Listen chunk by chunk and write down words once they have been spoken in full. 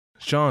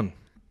Sean.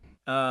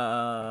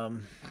 Bro,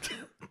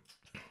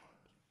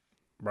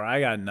 I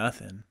got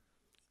nothing.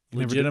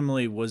 Never did.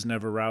 Legitimately was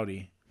never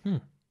rowdy.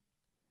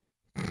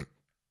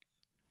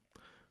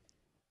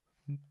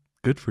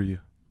 Good for you.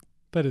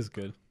 That is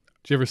good.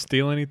 Did you ever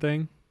steal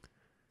anything?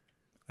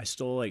 I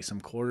stole like some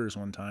quarters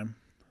one time.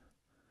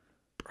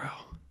 Bro.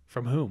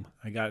 From whom?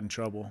 I got in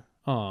trouble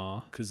Aw.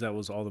 because that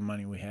was all the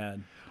money we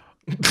had.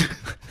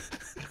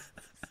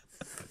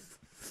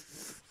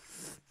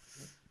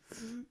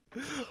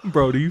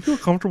 Bro, do you feel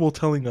comfortable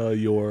telling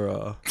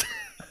your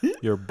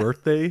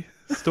birthday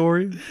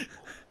story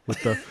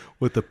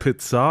with the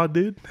pizza,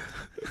 dude?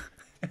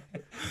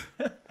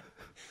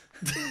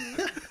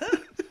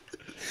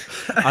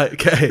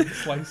 Okay.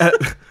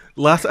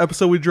 Last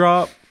episode we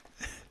dropped,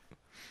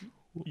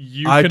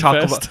 You I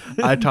confessed.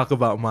 talk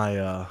about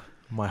my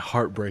my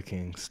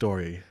heartbreaking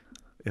story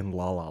in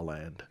La La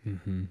Land.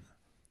 Mm-hmm.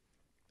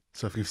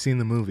 So if you've seen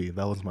the movie,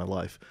 that was my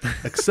life.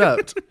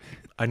 Except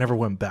I never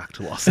went back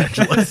to Los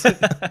Angeles.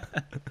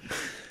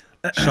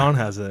 Sean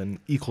has an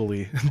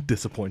equally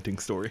disappointing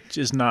story.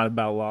 Just not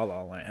about La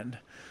La Land.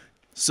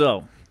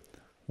 So,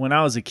 when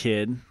I was a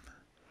kid,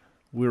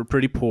 we were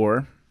pretty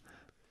poor.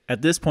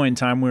 At this point in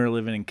time, we were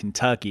living in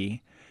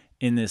Kentucky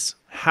in this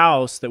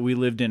house that we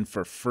lived in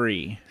for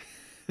free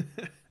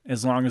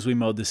as long as we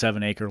mowed the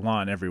 7-acre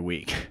lawn every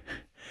week.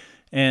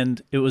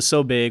 And it was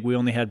so big, we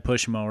only had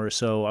push mowers,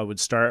 so I would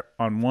start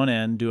on one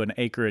end, do an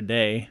acre a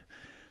day,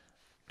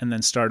 and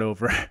then start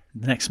over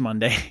the next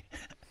Monday.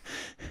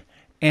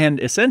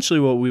 And essentially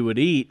what we would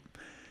eat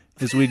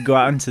is we'd go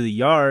out into the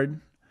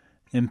yard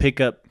and pick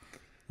up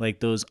like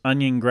those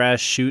onion grass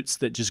shoots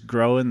that just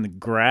grow in the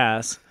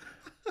grass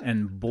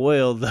and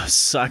boil those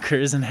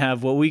suckers and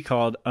have what we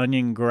called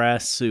onion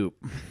grass soup.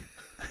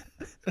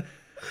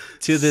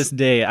 To this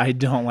day, I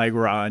don't like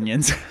raw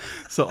onions.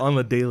 So on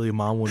the daily,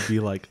 Mom would be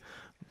like,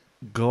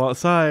 "Go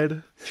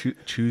outside,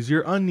 choose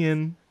your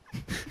onion."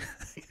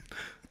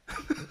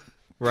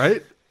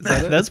 Right?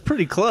 That's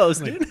pretty close,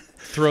 dude.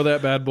 Throw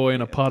that bad boy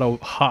in a pot of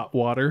hot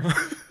water.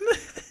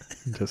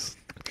 Just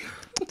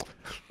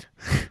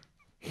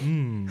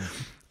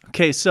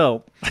Okay,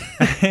 so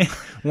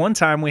one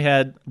time we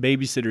had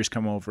babysitters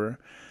come over,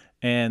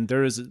 and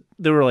there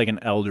were like an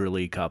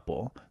elderly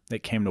couple that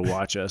came to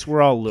watch us.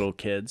 We're all little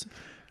kids,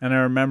 and I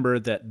remember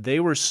that they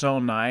were so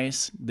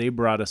nice. They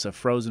brought us a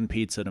frozen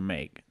pizza to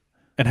make.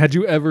 And had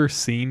you ever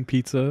seen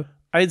pizza?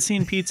 I had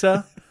seen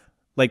pizza,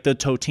 like the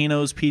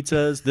Totino's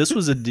pizzas. This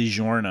was a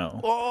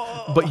DiGiorno.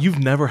 But you've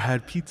never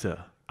had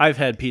pizza. I've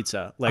had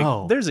pizza. Like,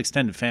 Oh. there's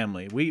extended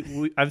family.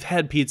 I've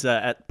had pizza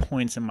at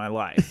points in my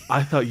life.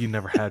 I thought you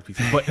never had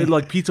pizza. But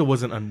like pizza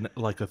wasn't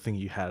like a thing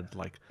you had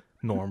like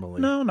normally.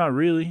 No, not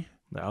really.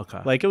 Okay.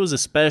 Like, it was a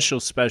special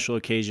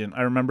occasion.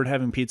 I remembered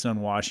having pizza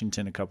in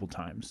Washington a couple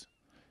times.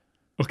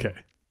 Okay.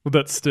 Well,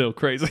 that's still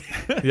crazy.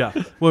 Yeah.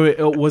 Wait,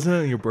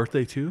 wasn't it your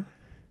birthday too?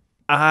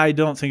 I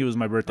don't think it was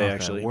my birthday, Okay,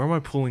 actually. Where am I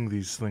pulling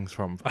these things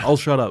from? I'll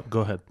shut up.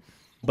 Go ahead.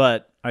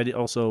 But I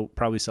also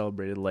probably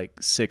celebrated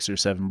like 6 or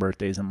 7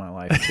 birthdays in my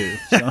life, too.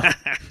 So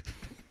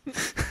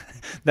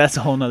that's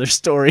a whole nother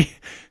story.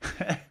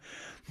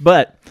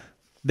 But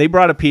they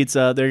brought a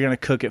pizza. They're going to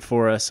cook it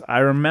for us. I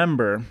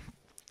remember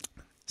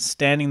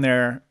standing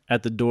there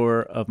at the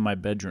door of my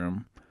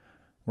bedroom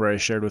where I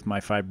shared with my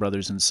 5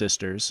 brothers and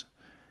sisters,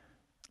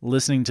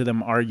 listening to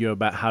them argue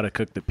about how to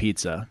cook the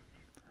pizza.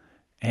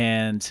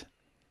 And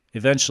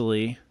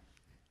eventually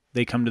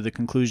they come to the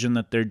conclusion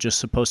that they're just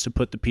supposed to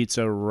put the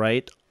pizza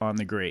right on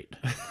the grate.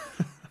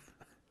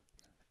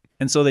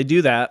 And so they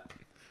do that,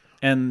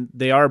 and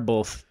they are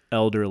both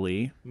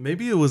elderly.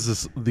 Maybe it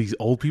was these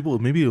old people.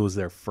 Maybe it was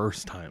their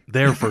first time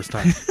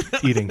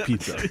eating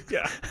pizza.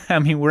 Yeah. I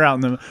mean,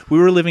 we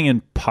were living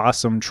in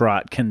Possum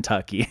Trot,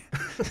 Kentucky.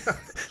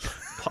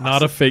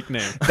 Not a fake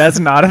name. That's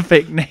not a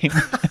fake name.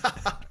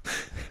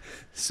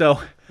 So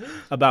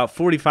about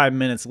 45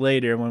 minutes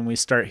later, when we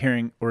start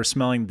hearing or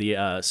smelling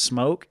the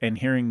smoke and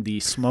hearing the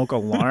smoke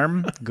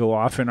alarm go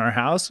off in our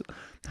house,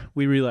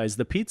 we realize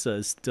the pizza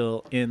is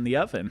still in the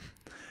oven.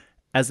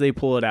 As they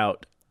pull it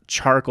out,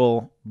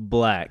 charcoal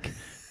black,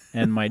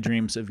 and my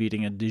dreams of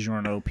eating a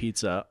DiGiorno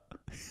pizza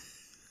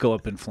go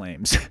up in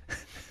flames.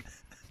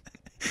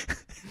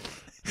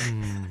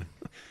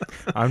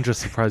 I'm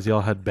just surprised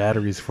y'all had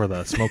batteries for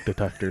the smoke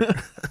detector.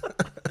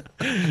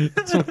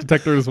 Smoke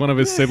detector is one of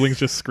his siblings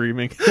just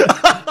screaming.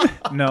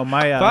 No,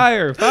 my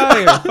Fire,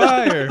 fire,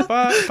 fire,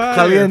 fire.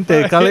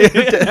 Caliente,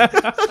 caliente.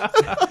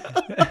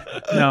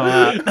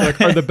 no, Like,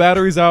 are the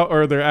batteries out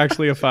or are there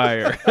actually a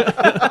fire?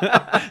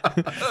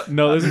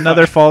 No, there's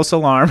another false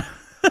alarm.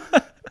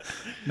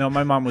 No,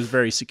 my mom was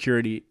very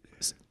security,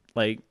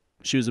 like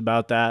she was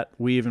about that.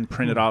 We even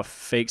printed off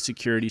fake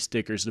security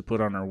stickers to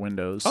put on our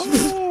windows.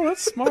 Oh,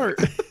 that's smart.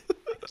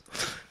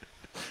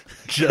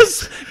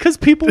 Just Because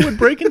people would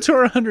break into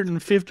our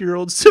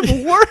 150-year-old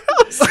Civil War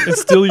house. And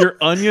steal your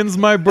onions,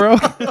 my bro.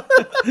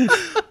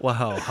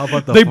 wow. How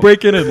about the They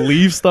break in and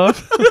leave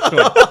stuff.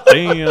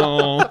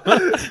 Damn.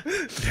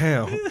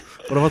 Damn.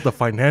 What about the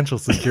financial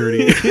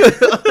security?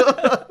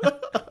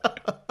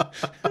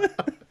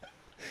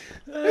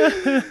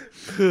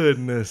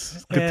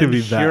 Goodness. Good And to be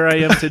here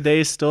I back. am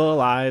today, still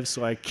alive,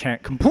 so I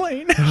can't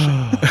complain.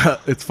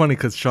 It's funny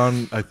because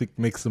Sean, I think,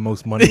 makes the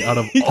most money out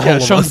of all Yeah,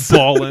 of Sean's us.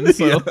 balling,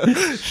 so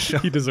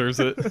he deserves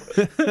it.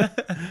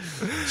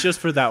 Just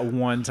for that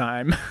one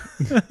time.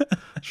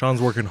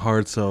 Sean's working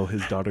hard so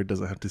his daughter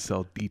doesn't have to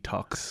sell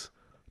detox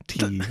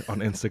tea on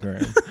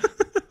Instagram.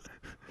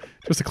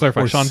 Just to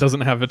clarify, Or Sean s-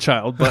 doesn't have a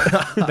child, but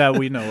That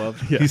we know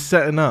of. Yeah. He's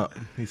setting up.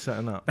 He's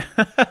setting up.